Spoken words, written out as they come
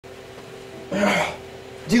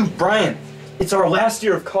Dude, Brian, it's our last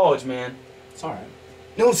year of college, man. It's alright.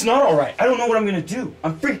 No, it's not alright. I don't know what I'm gonna do.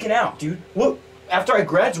 I'm freaking out, dude. What? After I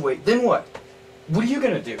graduate, then what? What are you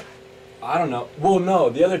gonna do? I don't know. Well, no,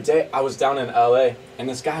 the other day I was down in LA and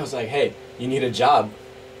this guy was like, hey, you need a job.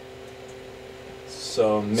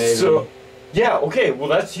 So maybe. So, yeah, okay, well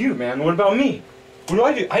that's you, man. What about me? What do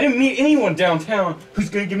I do? I didn't meet anyone downtown who's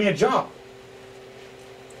gonna give me a job.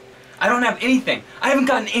 I don't have anything. I haven't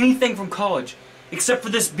gotten anything from college except for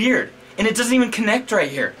this beard, and it doesn't even connect right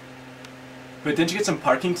here. But didn't you get some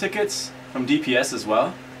parking tickets from DPS as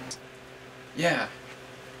well? Yeah.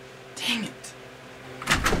 Dang it.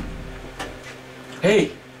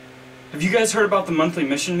 Hey, have you guys heard about the monthly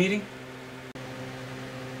mission meeting?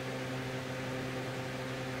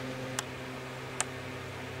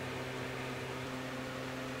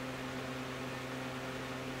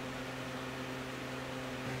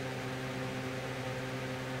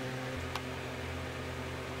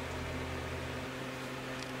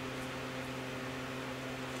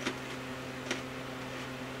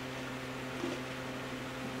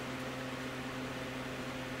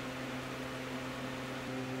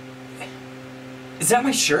 Is that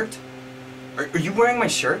my shirt? Are you wearing my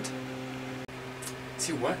shirt?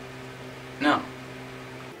 See what? No.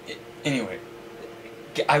 Anyway,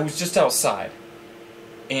 I was just outside,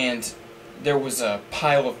 and there was a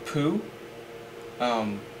pile of poo,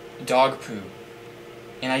 dog poo,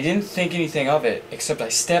 and I didn't think anything of it, except I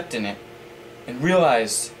stepped in it, and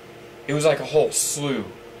realized it was like a whole slew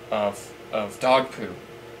of dog poo.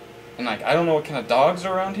 And like, I don't know what kind of dogs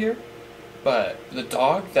are around here, but the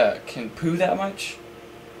dog that can poo that much,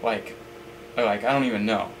 like I don't even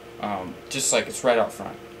know. Just like it's right out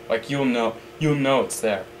front. Like you'll know it's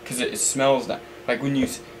there, cause it smells that. Like when you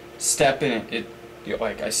step in it,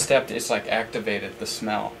 like I stepped, it's like activated the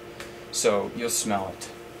smell, so you'll smell it.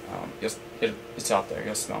 It's out there.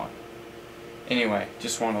 You'll smell it. Anyway,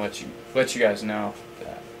 just want to let you guys know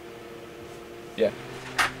that. Yeah.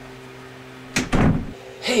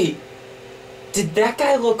 Hey. Did that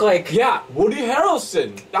guy look like... Yeah, Woody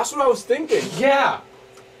Harrelson. That's what I was thinking. Yeah.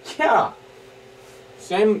 Yeah.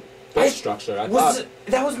 Same face structure, I thought.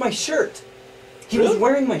 That was my shirt. He Really? was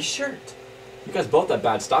wearing my shirt. You guys both have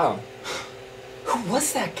bad style. Who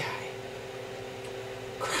was that guy?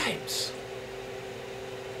 Cripes.